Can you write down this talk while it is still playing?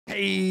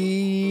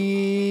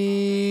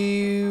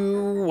Hey,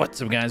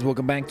 what's up guys?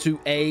 Welcome back to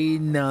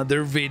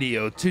another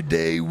video.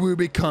 Today we're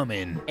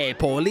becoming a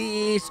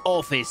police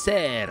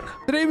officer.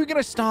 Today we're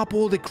gonna stop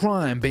all the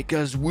crime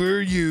because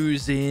we're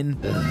using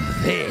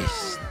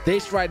this.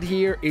 This right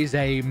here is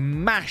a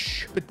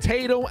MASH,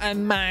 potato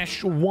and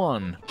mash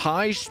 1.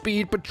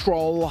 High-speed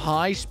patrol,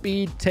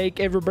 high-speed, take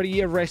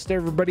everybody, arrest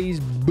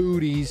everybody's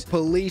booties,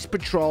 police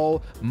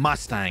patrol,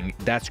 Mustang.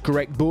 That's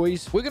correct,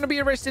 boys. We're going to be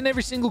arresting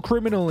every single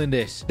criminal in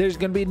this. There's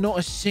going to be not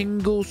a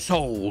single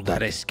soul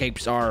that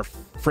escapes our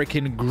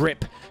freaking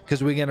grip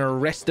because we're going to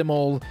arrest them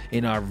all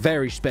in our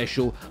very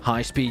special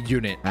high-speed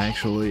unit.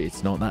 Actually,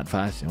 it's not that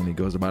fast. It only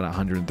goes about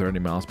 130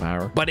 miles per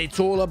hour. But it's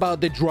all about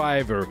the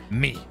driver,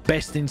 me,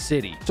 best in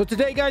city. So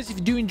today, guys, if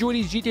you do enjoy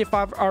these GTA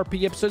 5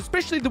 RP episodes,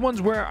 especially the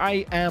ones where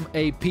I am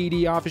a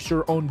PD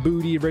officer on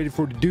booty, ready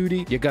for the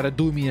duty, you gotta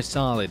do me a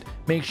solid.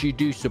 Make sure you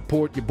do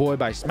support your boy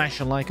by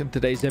smashing like on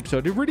today's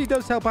episode. It really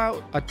does help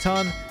out a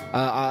ton.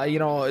 You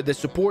know, the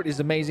support is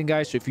amazing,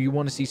 guys. So if you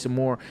want to see some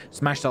more,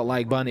 smash that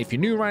like button. If you're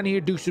new around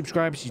here, do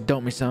subscribe so you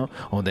don't miss out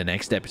on the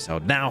next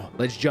episode. Now,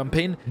 let's jump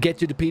in, get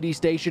to the PD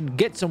station,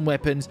 get some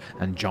weapons,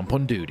 and jump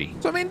on duty.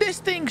 So, I mean, this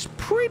thing's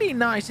pretty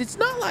nice. It's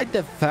not like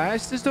the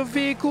fastest of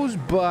vehicles,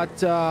 but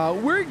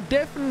we're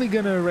definitely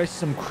gonna arrest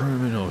some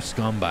criminal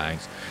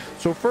scumbags.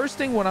 So first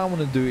thing what I want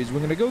to do is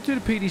we're gonna go to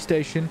the PD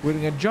station, we're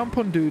gonna jump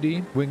on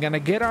duty, we're gonna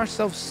get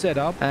ourselves set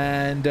up,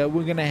 and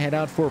we're gonna head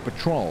out for a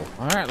patrol.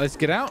 All right, let's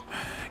get out,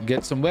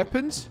 get some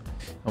weapons,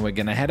 and we're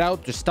gonna head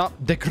out to stop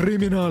the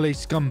criminal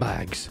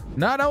scumbags.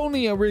 Not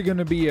only are we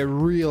gonna be a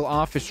real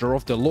officer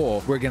of the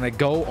law, we're gonna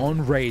go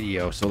on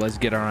radio. So let's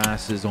get our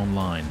asses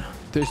online.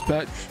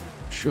 Dispatch,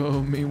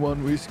 show me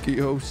 1 whiskey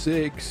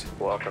 06.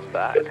 Welcome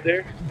back.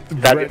 There?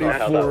 Ready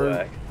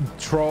for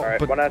troll. Alright,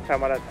 But one at a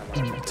time,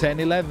 10,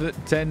 11,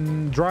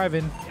 10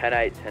 driving.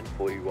 10-8,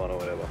 10-41 or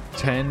whatever.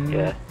 10,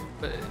 Yeah.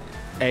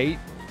 8,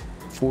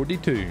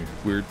 42.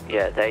 We're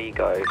Yeah, there you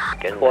go.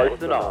 Getting Close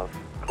there. enough.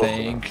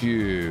 thank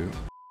you.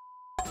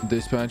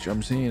 Dispatch,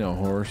 I'm seeing a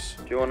horse.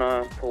 Do you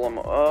wanna pull them?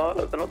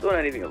 They're not doing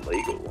anything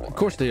illegal. Of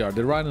course they are.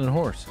 They're riding a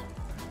horse.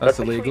 That's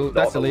illegal. actually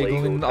That's not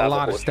illegal in to a have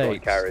lot of horse-drawn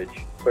states. Carriage.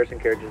 Horse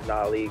and carriage is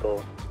not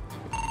illegal.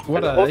 What?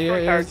 And the horse-drawn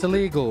Yeah, carriage it's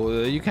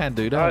illegal. You can't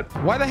do that.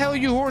 Why the hell are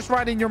you horse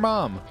riding your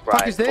mom? Right,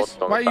 Fuck is this? horse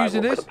on Why are the you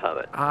using sidewalk this? with a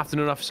permit.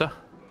 Afternoon, officer.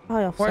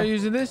 Hi, officer. Why are you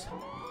using this?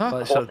 Huh?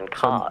 Well, Horse and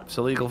cart. it's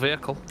a legal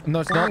vehicle.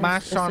 No, it's not.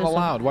 Masks this aren't is a-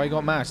 allowed. Why you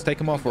got masks? Take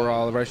them off or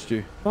I'll arrest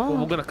you. Well,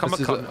 we're gonna come.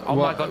 This is a- Oh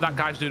my what- god, that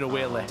guy's doing a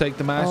wheelie. Take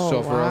the masks Oh,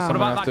 off or else wow. I'm What gonna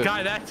about have that to...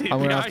 guy there? I'm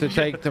gonna have to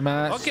take the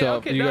mask Okay, off.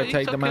 okay, You no, gotta it's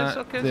take the okay, mask.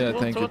 it's okay. Yeah, It's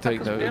thank you. okay, Take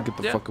it's the. okay. Get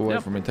the Yeah, fuck away yeah,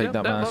 from me. Take yeah,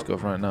 that yeah, mask no.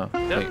 off right now.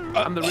 Yeah, Wait,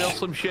 I'm the real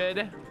Slim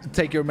Shady.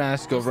 take your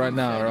mask off right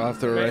now or I'll have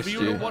to arrest Maybe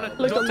you. don't wanna-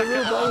 Look don't at the take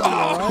real it-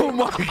 dog. Oh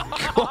my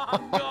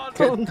god! God.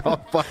 Get the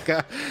fuck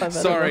out.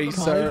 Sorry, look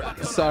sir.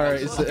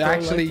 Sorry.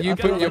 Actually, you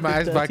put your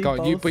mask back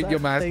on. You put your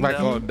mask back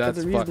on.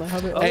 That's fine.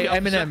 Hey,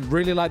 Eminem,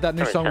 really like that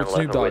new song with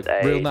Snoop Dogg.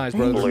 Real nice,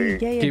 brother.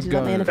 Keep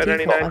going.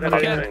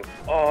 1099.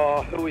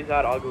 Oh, who is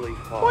that ugly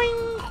fuck?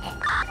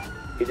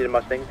 He did a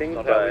Mustang thing,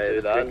 but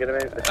it didn't get him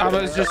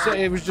in.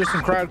 It was just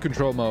in crowd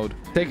control mode.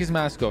 Take his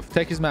mask off.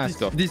 Take his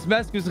mask off. This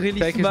mask is really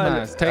Take his small.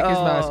 mask. Take his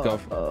mask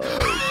off.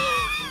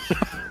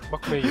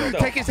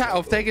 Take his hat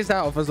off. Take his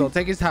hat off as well.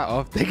 Take his hat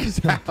off. Take his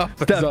hat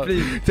off as well.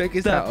 Take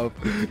his hat off.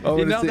 In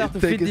order to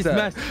fit this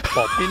mask.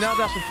 In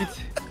order to fit.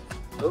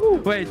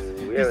 Wait,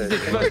 this is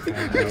exposed.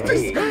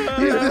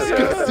 You're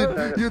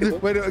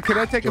disgusting. Wait, can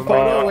I take a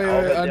photo?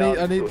 Wait,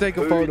 I need to take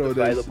a photo of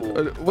this.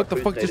 What the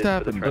fuck just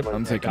happened?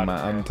 I'm taking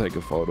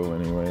a photo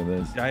anyway of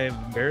this. I have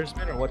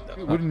embarrassment or what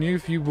the Wouldn't you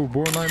if you were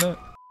born like that?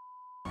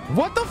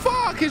 What the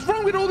fuck is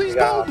wrong with all these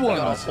bald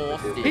ones?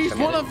 He's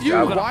one of you.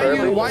 Why are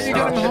you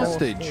getting him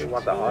hostage? You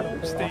want the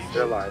hostage?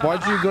 They're lying.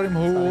 Why'd you get him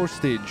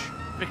hostage?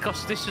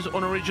 Because this is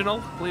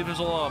unoriginal. Leave us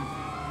alone.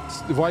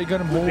 Why you got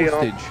him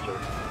hostage?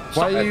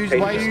 Why are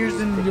you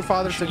using your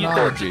father's You're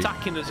technology?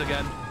 attacking us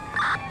again.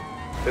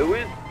 Who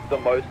is the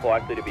most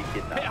likely to be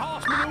Hit kidnapped?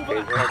 horse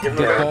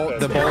maneuver.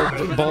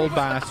 The bald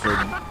bastard.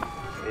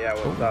 Yeah,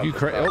 what's up? You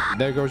oh,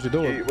 there goes the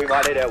door. We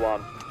might need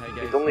one.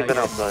 He's only been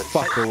outside.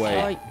 Fuck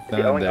away.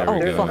 There we Oh,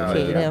 go. fuck No,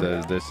 you,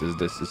 yeah. This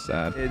is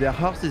sad. The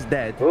horse is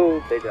dead.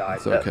 Ooh, they died.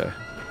 It's okay.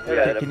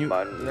 Yeah, Can you?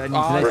 mind.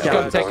 Oh, Let's just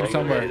go. go take him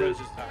somewhere.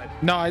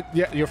 No,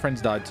 yeah, your friends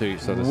died too.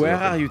 So this Where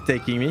is are you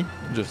taking me?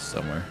 just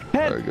somewhere.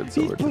 Help! Very good He's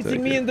somewhere to take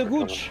putting me you. in the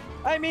gooch.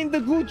 I'm in the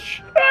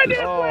gooch.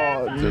 Just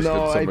Oh good no,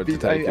 somewhere I've to been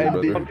take you,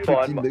 brother.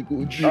 put in the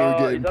gooch. You're Oh,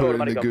 getting is that put what in the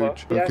money got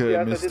gooch. for? Yes, Okay, yes,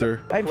 I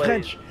mister. I'm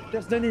French.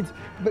 There's no need.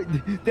 But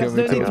there's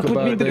we no need talk to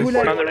put me in the about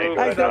gulag. this?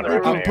 I don't need to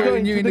I'm go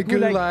putting you in into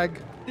the gulag.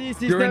 This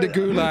is You're in the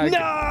gulag.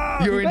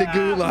 No! You're in the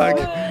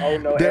gulag. Oh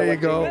no, There you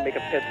everyone's go. gonna make a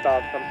pit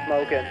stop. I'm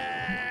smoking.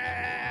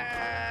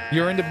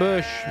 You're in the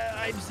bush.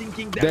 I'm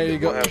thinking that. There you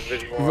go.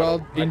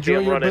 Well, enjoy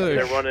your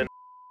bush.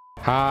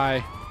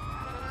 Hi.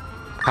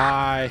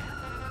 Hi.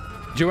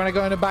 Do you want to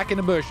go in the back in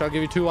the bush? I'll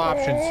give you 2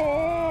 options.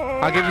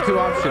 I'll give you 2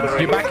 options.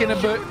 You're back in the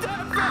bush.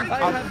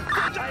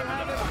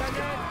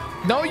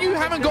 No, you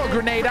haven't got a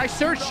grenade. I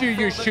searched you,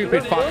 you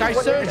stupid fuck. I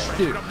searched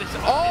you.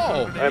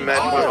 Oh,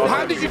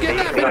 how did you get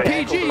that with a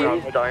PG?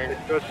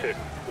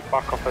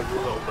 Back off a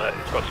little bit.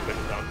 It's got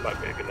spinning down like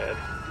a grenade.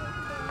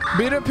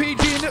 Bit of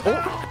PG in it.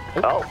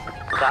 Oh,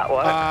 that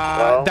one.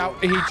 That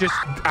he just.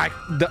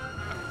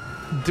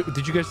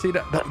 Did you guys see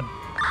that?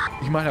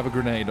 He might have a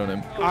grenade on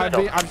him.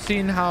 I've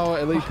seen how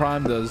Elite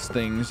Prime does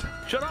things.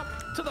 Shut up!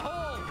 To the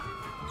hole!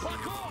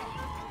 Back off!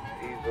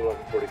 He's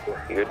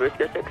 1144. You good with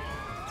your 6?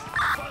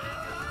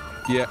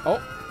 Yeah. Oh.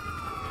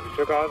 You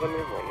took eyes on me?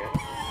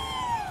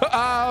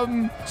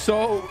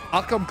 So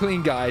I'll come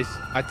clean, guys.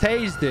 I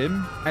tased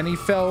him and he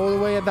fell all the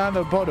way down to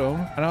the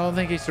bottom and I don't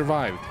think he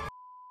survived.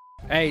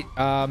 Hey,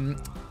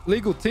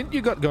 legal tint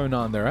you got going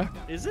on there, huh?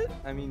 Is it?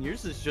 I mean,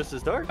 yours is just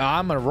as dark.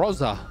 I'm a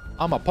Rosa.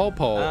 I'm a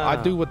Popo. I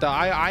do what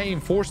I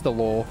enforce the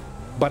law,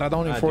 but I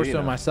don't enforce it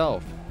on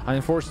myself. I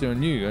enforce it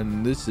on you,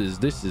 and this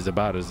is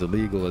about as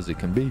illegal as it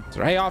can be.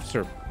 So, hey,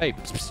 officer. Hey.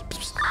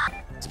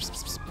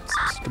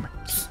 Come here.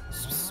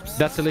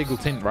 That's illegal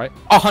tint, right?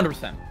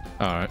 100%.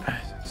 All right.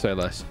 Say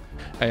less.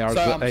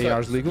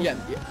 AR's legal?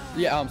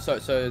 Yeah,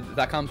 so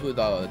that comes with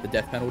the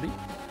death penalty.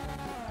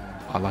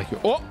 I like it.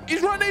 Oh,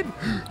 he's running!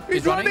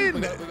 He's running!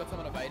 We got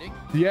someone evading.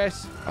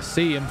 Yes, I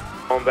see him.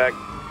 Going back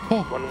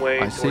Oh, one way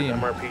I towards see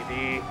him.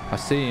 MRPD. I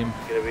see him.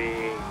 Gonna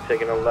be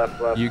taking a left,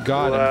 You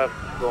got him.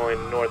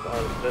 going north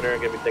on Center.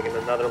 Gonna be taking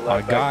another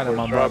left. I got him.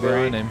 I'm right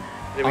behind him.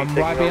 I'm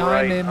right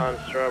behind him. On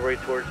Strawberry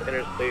towards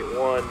Interstate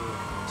 1.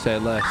 Say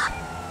less.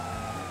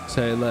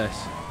 Say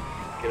less.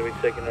 Gonna be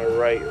taking a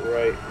right.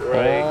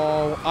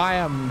 Oh, I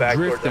am Back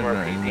towards drifting.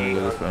 MRPD I'm on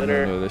gonna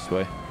Center. go this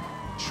way.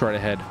 Straight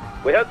ahead.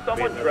 We had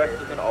someone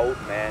dressed as an old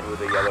man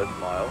with a yellow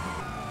smile.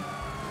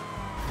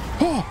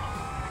 Oh,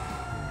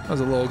 that was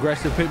a little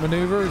aggressive pit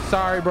maneuver.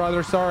 Sorry,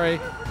 brother. Sorry.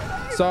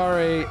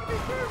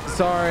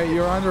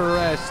 You're under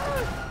arrest.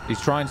 He's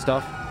trying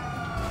stuff.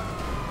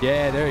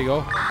 Yeah, there you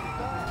go.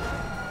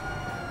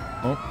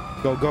 Oh,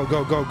 go.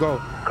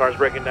 Car's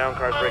breaking down.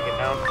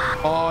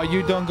 Oh,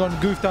 you done gone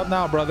goofed up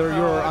now, brother.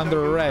 You're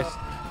under arrest.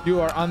 You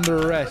are under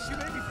arrest.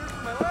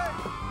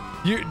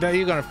 You're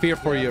gonna fear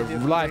for your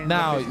life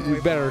now.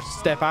 You better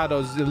step out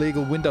those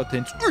illegal window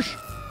tints.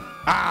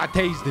 Ah,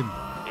 tased him.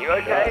 You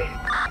okay?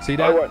 See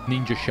that?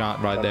 Ninja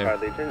shot right there. Oh,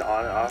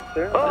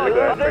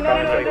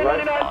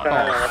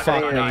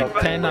 fuck me.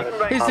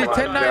 10-9. Is it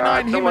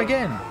 10-9 him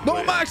again?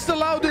 No masks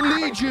allowed in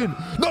Legion.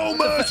 No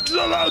masks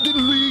allowed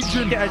in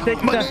Legion.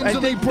 My name's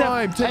Elite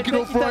Prime. Take it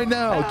off right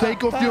now.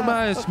 Take off your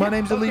mask. My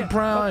name's Elite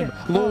Prime.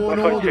 Law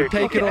and order.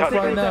 Take it off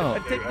right now.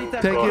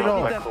 Take it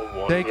off.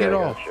 Take it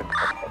off.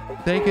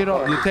 Take it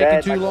off. You're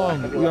taking too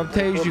long. I'll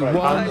tase you.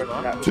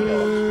 1,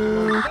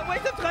 2,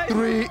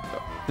 3.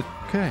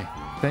 Okay.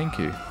 Thank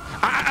you.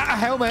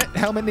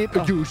 Helmet need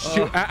you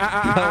shoot.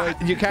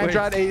 You can't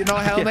try to. No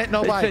helmet,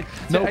 no bike,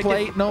 no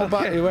plate, no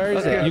bike. Where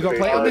is it? You got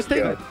plate on this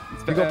thing?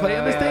 You got plate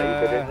on this thing?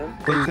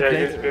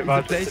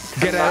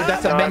 Get out.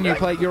 That's a menu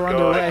plate. You're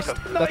under arrest.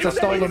 That's a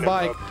stolen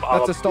bike.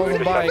 That's a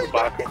stolen bike.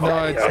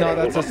 No, it's not.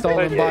 That's a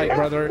stolen bike,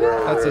 brother.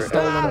 That's a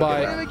stolen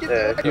bike.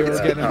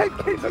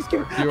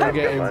 You're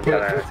getting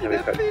put.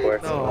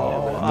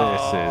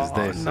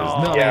 This is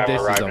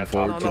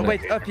unfortunate. No,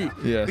 wait, Uppy.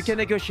 Yes. We can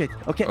negotiate.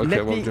 Okay,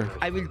 Okay, let me.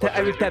 I will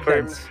tap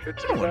dance.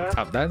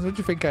 Tap dance? What do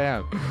you think I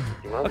am?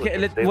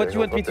 Okay, what do you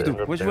want me to do?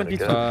 What do you want me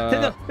to do?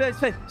 No, it's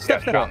fine.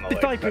 Stop.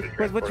 Before I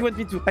put, what do you want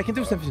me to do? I can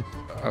do something.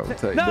 I'll take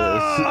this. No.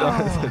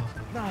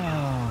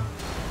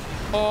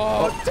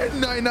 Oh,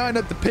 10.99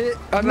 at the pit.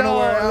 I don't know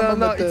where I am.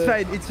 No, it's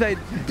fine. It's fine.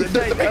 It's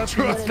fine.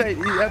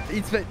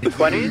 It's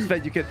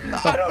fine. You can.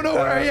 I don't know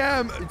where I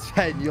am. It's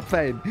fine. You're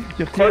fine.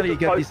 You're clearly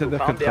got this under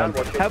control.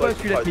 How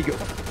about you let me go?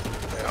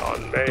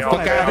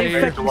 Fuck out of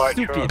here.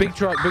 Stupid. Big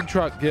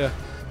truck. Yeah.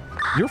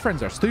 Your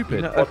friends are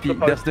stupid. No, Uppy,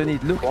 there's no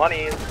need. Look.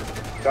 20s.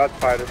 Shots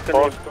fired. It's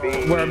gonna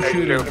be. Where I'm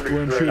shooting.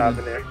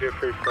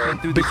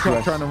 Big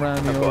truck trying to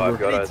ram me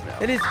over.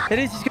 Elise,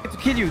 he's going to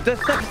kill you. Stop,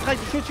 he's trying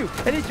to shoot you.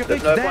 Elise, you're going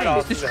to die.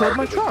 He's destroyed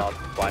my truck.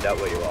 Find out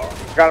where you are.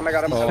 Got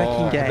him.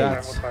 Oh,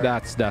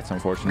 that's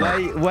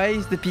unfortunate. Why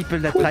is the people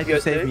that try to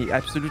save me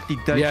absolutely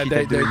done? Yeah,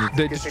 they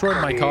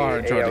destroyed my car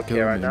and tried to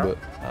kill me. But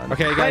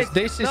okay, guys,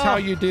 this is how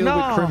you deal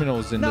with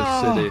criminals in this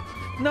city.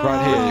 No.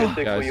 Right here,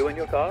 Were guys. you in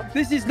your car?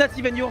 This is not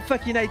even your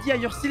fucking idea.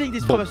 You're stealing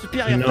this from a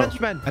superior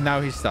Frenchman. And now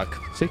he's stuck.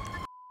 See?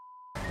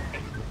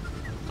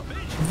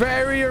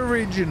 Very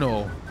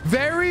original.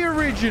 Very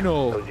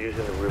original.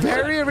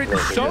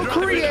 So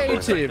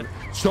creative.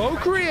 So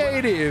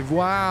creative.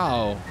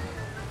 Wow.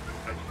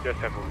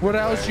 What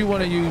else you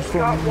want to use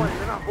from?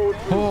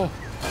 Oh.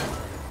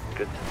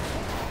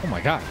 Oh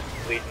my God.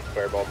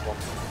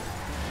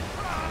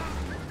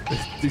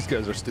 These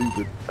guys are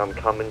stupid. I'm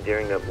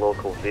commandeering a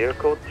local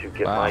vehicle to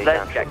get my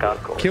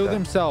vehicle. Killed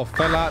himself.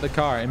 Fell out of the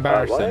car.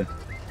 Embarrassing.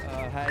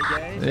 Hi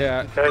guys.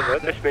 Yeah.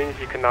 This means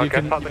you can now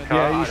get out the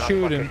car. Yeah, you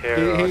shoot him.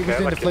 He was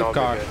in the flip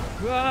car.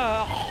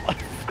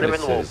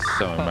 This is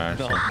so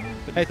embarrassing.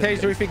 Hey,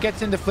 Taser, if he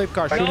gets in the flip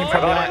car, shoot him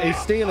from behind. He's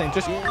stealing.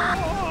 Just.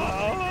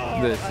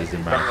 This is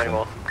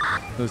embarrassing.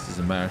 This is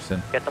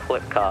embarrassing. Get the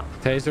flip car.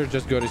 Taser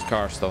just got his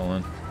car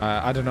stolen.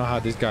 I don't know how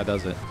this guy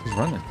does it. He's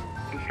running.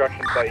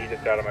 Construction site, he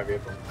just got out of my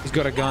vehicle. He's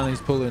got a gun.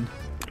 He's pulling.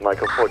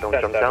 Michael 4, don't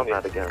jump down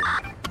that again.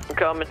 I'm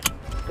coming.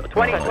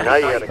 20. Now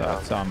you gotta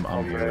come. So I'm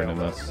ruining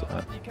this.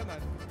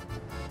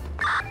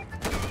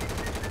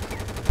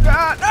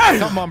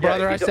 Come on,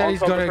 brother. I said he's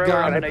got a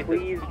gun.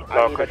 Please.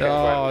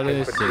 Oh,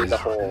 this is.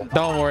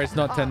 Don't worry, it's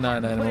not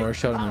 10-9 anymore.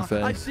 Shot him in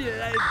the I face. see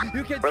it.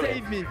 You can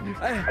save me.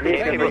 I need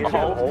to get the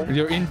hole.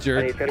 You're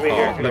injured. Come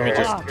here. Let me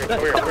just. Come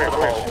here.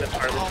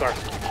 Let's start.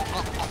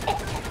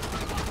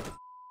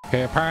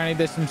 Okay, apparently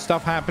there's some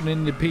stuff happening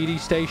in the PD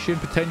station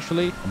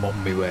potentially. I'm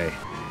on my way.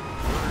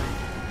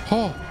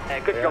 Oh,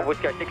 Good job,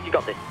 Whiskey 6. You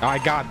got this. I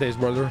got this,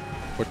 brother.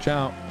 Watch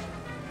out.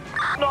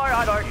 No,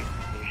 I don't.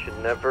 You should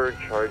never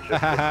charge a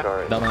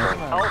car. Dumbass.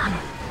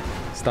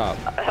 Help. Stop.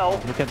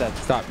 Help. Look at that.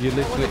 Stop. You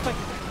literally.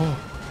 Oh.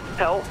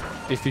 Help.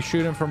 If you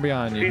shoot him from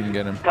behind, you can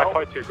get him. I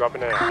fight you,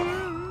 grabbing it.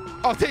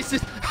 Oh, this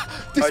is.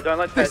 Don't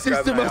let This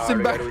is the most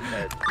embarrassing.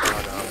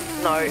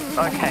 No,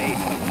 okay.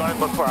 Don't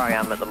look where I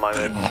am at the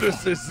moment.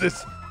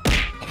 This.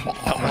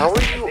 How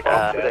are you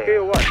off today?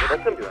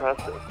 That's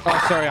impressive.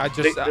 Oh, sorry. I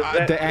just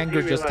the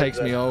anger just takes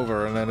me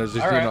over, and then it's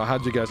just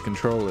how'd you guys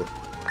control it?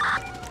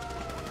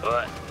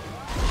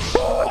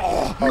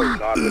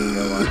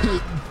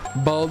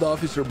 Bald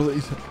officer,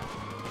 please.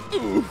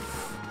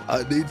 Oof.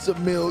 I need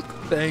some milk.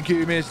 Thank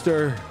you,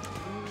 mister.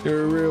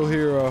 You're a real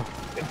hero.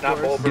 It's not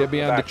bulletproof. Get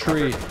behind the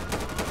tree.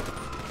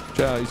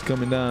 Ciao, he's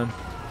coming down.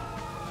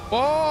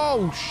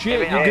 Oh,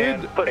 shit, you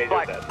good? Put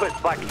black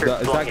Is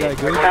that guy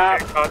good? I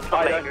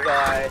don't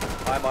die.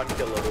 I'm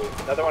unkillable.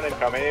 Another one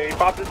incoming. He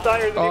popped his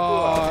tires and he blew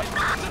up.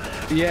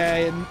 Yeah,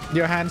 and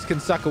your hands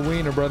can suck a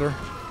wiener, brother.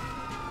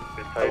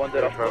 I one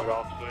did off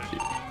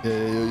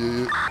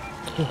Yeah.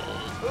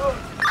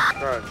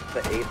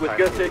 With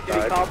good safety, if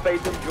you can't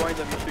bait them, join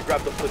them. You should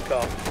grab the flip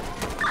car.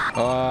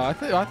 I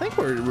think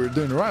we're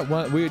doing all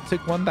right. We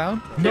took one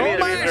down. No Yeah,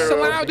 man is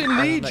allowed in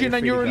Legion,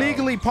 and you're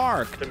illegally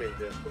parked.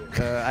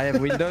 I have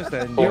windows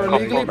and You're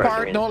illegally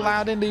parked, not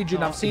allowed in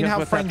Legion. I've seen Here's how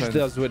what French happened.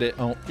 does with it.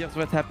 Oh, here's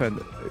what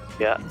happened.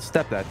 Yeah.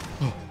 Stop that.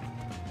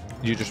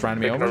 you just ran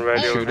me over.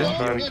 radio. Shooting.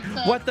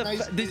 What the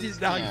This is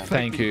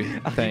Thank you.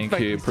 Thank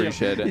you.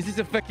 Appreciate This it. is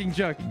a fucking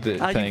joke.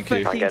 Thank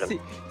you. I get him.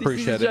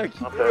 Appreciate it.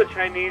 Through a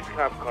Chinese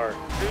cop car.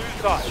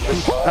 Who's got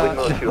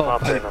Window 2,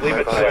 hop in. Leave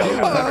it there.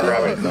 I'm gonna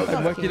grab it.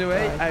 I'm walking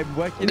away. I'm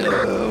walking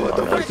away. What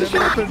the fuck just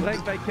happened?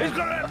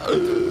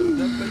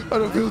 I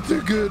don't feel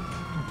too good.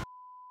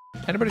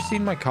 Anybody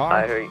seen my car?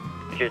 I heard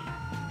you. Just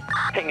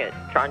ping it.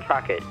 Try and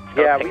track it.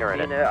 Yeah, we've seen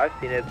it. I've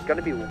seen it. It's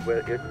gonna be.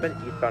 It's been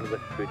eastbound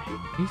West Gucci.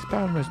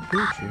 Eastbound West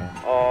Gucci.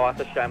 Oh,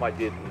 that's a shame I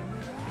didn't.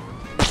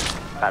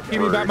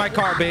 Give me back my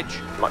car, bitch.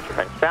 Much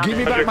offense. Found Give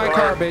me it. back my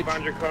car, bitch.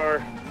 Find your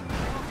car.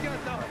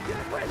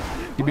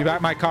 Give me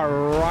back my car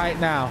right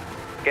now.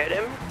 Get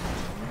him.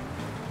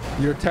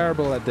 You're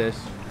terrible at this.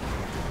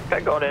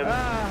 I got him.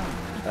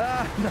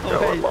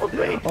 No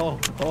way. Oh.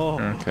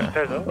 Okay.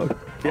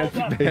 Yeah,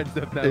 keep your hands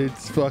up now.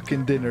 It's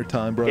fucking dinner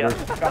time, brother.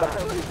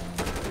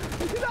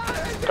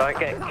 Don't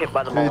get hit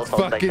by the Molotovs. It's they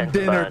fucking tend to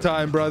dinner burn.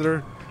 time,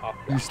 brother.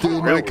 You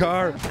steal my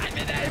car.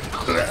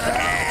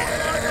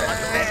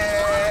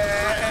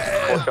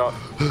 Four shot.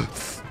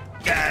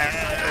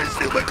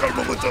 Steal my car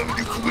one more time.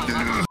 You fucking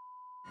dinner.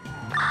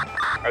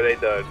 Are they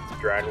the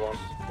drag ones?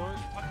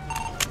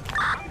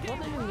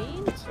 What do you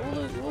mean?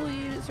 All the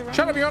units around.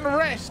 Shut up, you're under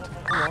arrest.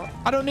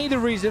 I don't need a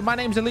reason. My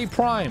name's Elanip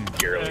Prime.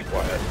 You're really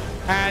quiet.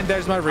 And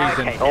there's my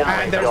reason. Okay, oh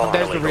and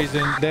there's the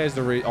reason. There's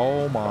the reason.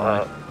 Oh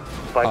my.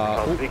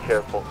 Be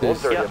careful.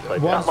 This, Those are the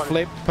one's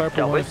flipped,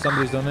 purple one if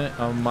somebody's done it.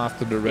 I'm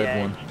after the red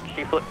Yeah, one.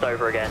 she flipped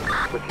over again.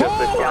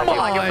 Oh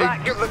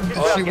my!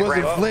 She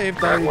wasn't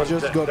flipped. I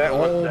just got.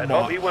 Oh Oh,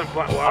 my. he went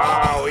flat.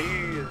 Wow.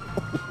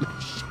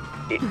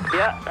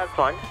 Yeah, that's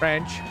fine.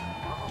 French.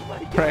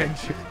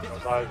 French.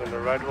 The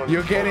red one.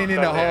 You're getting in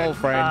the hole,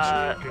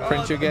 French.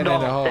 French, you're getting in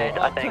the hole. Dead,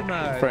 I think.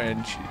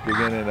 French, you're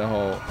getting in the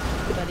hole.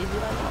 But is it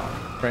like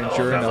that? French,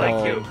 you're in the Thank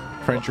hole. you.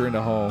 French, you're in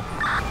the hole.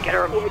 Get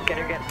her, she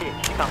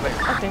can't move.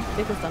 Okay,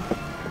 vehicle's done.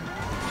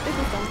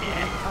 Vehicle's done.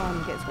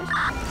 Get squished.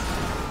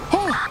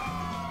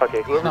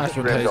 Okay, whoever Nice just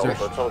one, ran Taser. over,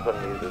 tell us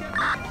unmuted.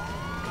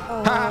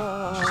 Ha!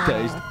 She's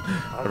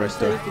tased. Arrest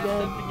her.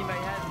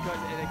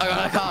 I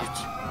got cuffed.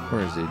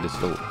 Where is he? This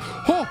fool.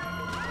 Oh!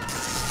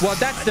 Well,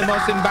 that's the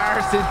most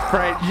embarrassing,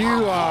 Fred.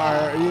 You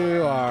are.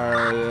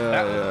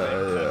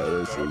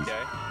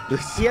 This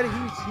is.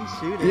 He's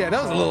shooting. Yeah,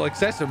 that was a little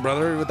excessive,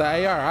 brother. With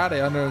the AR, how they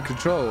under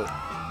control.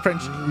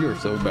 French, you're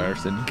so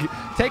embarrassing.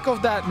 Take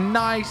off that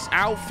nice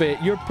outfit.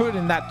 You're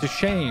putting that to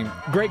shame.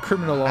 Great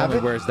criminal only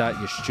wears that,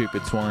 you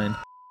stupid swine.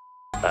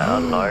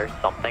 No,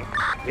 something.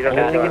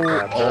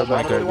 Oh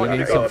my god, we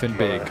need something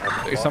big.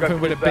 Something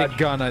with a big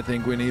gun, I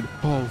think we need.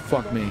 Oh,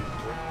 fuck me.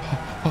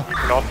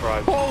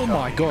 Oh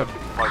my god.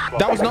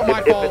 That was not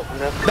my fault.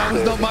 That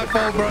was not my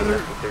fault,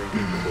 brother.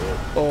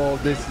 Oh,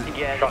 this is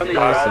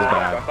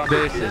bad.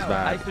 This is I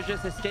bad.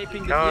 suggest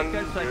escaping the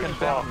vehicle so I can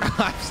burn.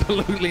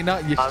 Absolutely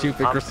not, you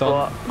stupid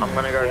croissant. I'm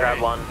gonna go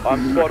grab one.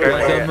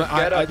 Guys,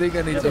 I think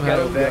I need some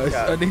help, guys.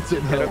 I need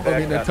some help.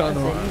 I'm in a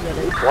tunnel.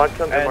 Watch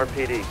under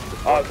MRPD.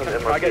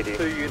 Can I get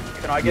 2 units?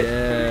 Can I get 2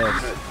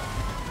 units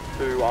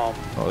to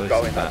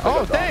go in that?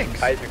 Oh, thanks.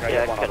 Paging, can I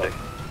get one of them?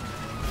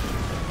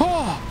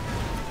 Oh,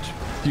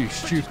 you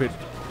stupid.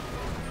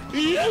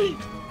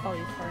 Oh,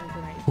 you're firing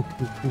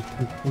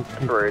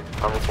grenades. Rude.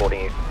 I'm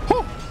reporting you.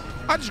 Oh,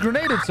 I just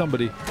grenaded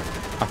somebody.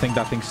 I think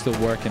that thing's still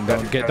working.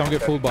 Don't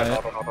get fooled by it.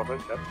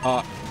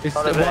 It's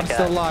one's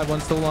still alive.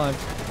 One's still alive.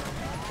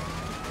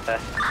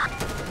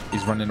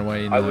 He's running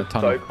away in the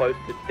tunnel. I was so close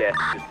to death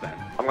just then.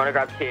 I'm gonna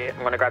grab T.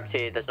 I'm gonna grab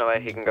T. There's no way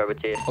he can go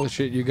with T. Oh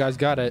shit, you guys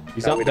got it.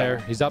 He's up there.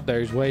 He's up there.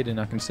 He's waiting.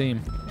 I can see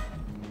him.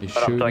 He's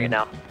But I'm doing it shooting.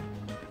 now.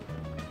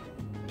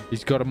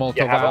 He's got a Molotov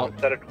Yeah, how out. about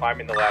instead of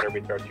climbing the ladder, we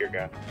throw tear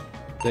gas?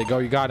 There you go.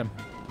 You got him.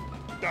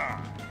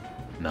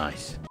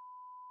 Nice.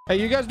 Hey,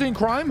 you guys doing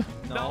crime?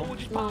 No, we're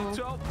just parked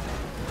up.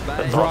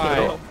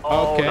 Right.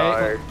 Oh, Okay.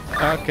 no.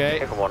 Okay.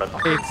 Come on.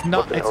 It's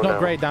not no.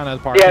 great down at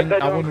the parking.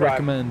 they're I doing wouldn't crime.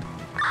 recommend.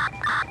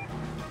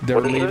 They're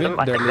What are you leaving. doing?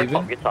 I They're think they leaving.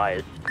 pop your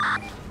tires.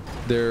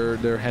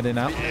 They're heading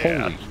out.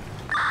 Holy.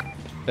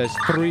 There's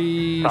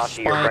 3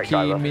 Party, you're a great spiky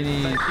driver.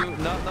 mini.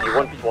 You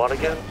want SWAT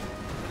again?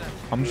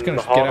 I'm just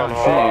gonna Hold get on, out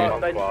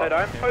hold and on. shoot you. They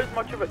don't pose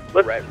much of a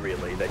threat,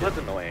 really. They're just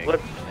annoying.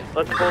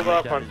 Let's hold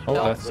off on Oh,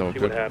 that's so see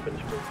what good. happens.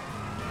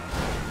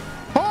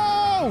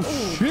 Oh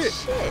shit!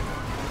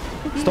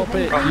 Stop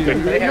it!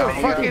 You're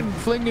fucking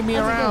flinging me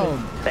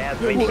around. They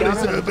have What is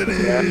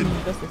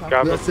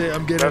happening? That's it.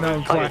 I'm getting out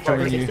and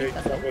clattering you.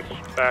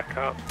 Back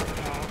up.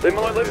 Leave him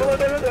alone, leave him alone,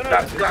 leave him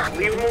alone.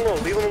 Leave him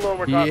alone. Leave him alone.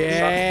 We're talking.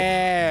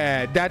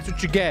 Yeah, that's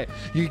what you get.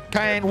 You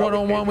can't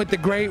one-on-one with the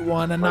great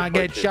one and not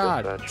get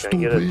shot.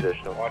 Stupid.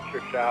 Watch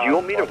your shot. Do you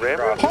want me to ram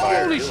him?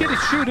 Holy shit!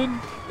 It's shooting.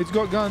 It's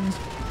got guns.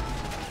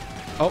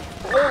 Oh,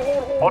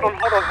 Hold on.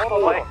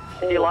 Wait,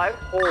 is he alive?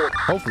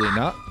 hopefully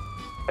not.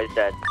 Oh, he's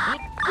dead.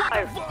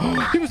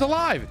 He was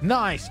alive.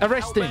 Nice.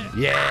 Arrest him.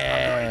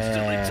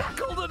 Yeah.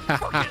 Tackled and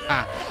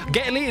fucking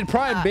Get elite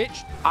prime,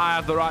 bitch. I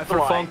have the right for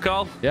a phone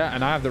call. Yeah,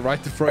 and I have the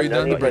right to throw you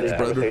down the bridge,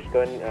 brother.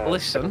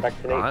 Listen. Right.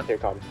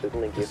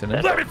 Listen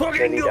in. Let me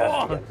fucking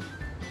go!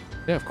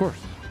 Yeah, of course.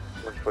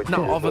 Not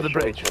over the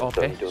bridge.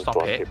 Okay, stop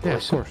it. Yeah,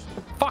 of course.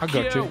 I Fuck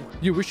got you. you.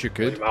 You wish you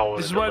could.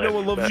 This is why no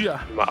one loves you.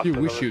 You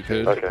wish you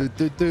could.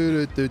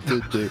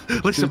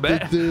 Listen,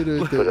 mate.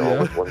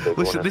 Yeah.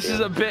 Listen, this is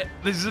a bit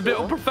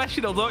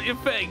unprofessional, don't you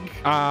think?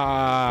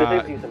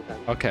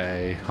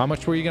 Okay. How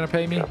much were you gonna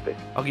pay me?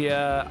 Okay,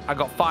 I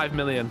got 5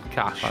 million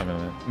cash. 5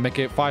 million. Make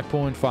it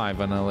 5.5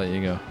 and I'll let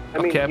you go.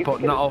 Okay,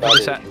 but not over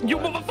the set. You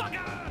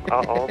motherfucker!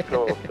 I'll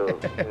go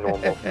to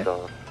normal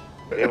stuff.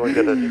 We're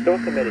gonna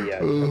don't commit it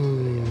yet.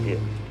 Yeah.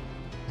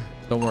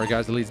 Don't worry,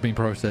 guys. The lead's being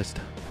processed.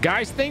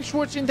 Guys, thanks for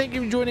watching. Thank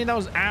you for joining. That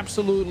was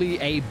absolutely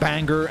a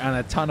banger and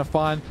a ton of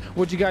fun.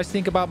 What do you guys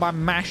think about my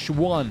MASH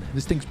 1?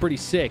 This thing's pretty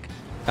sick.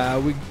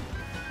 We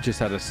just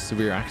had a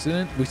severe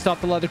accident. We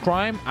stopped a lot of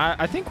crime.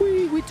 I think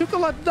we took a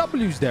lot of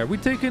W's there. We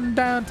taken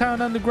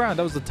downtown underground.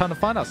 That was a ton of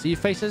fun. I'll see you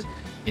faces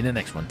in the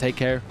next one. Take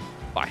care.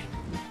 Bye.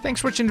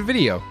 Thanks for watching the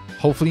video.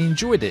 Hopefully you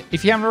enjoyed it.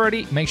 If you haven't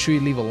already, make sure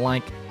you leave a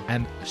like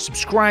and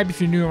subscribe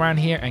if you're new around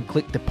here, and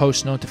click the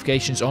post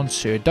notifications on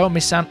so you don't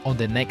miss out on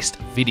the next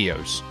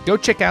videos. Go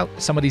check out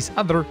some of these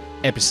other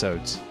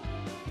episodes.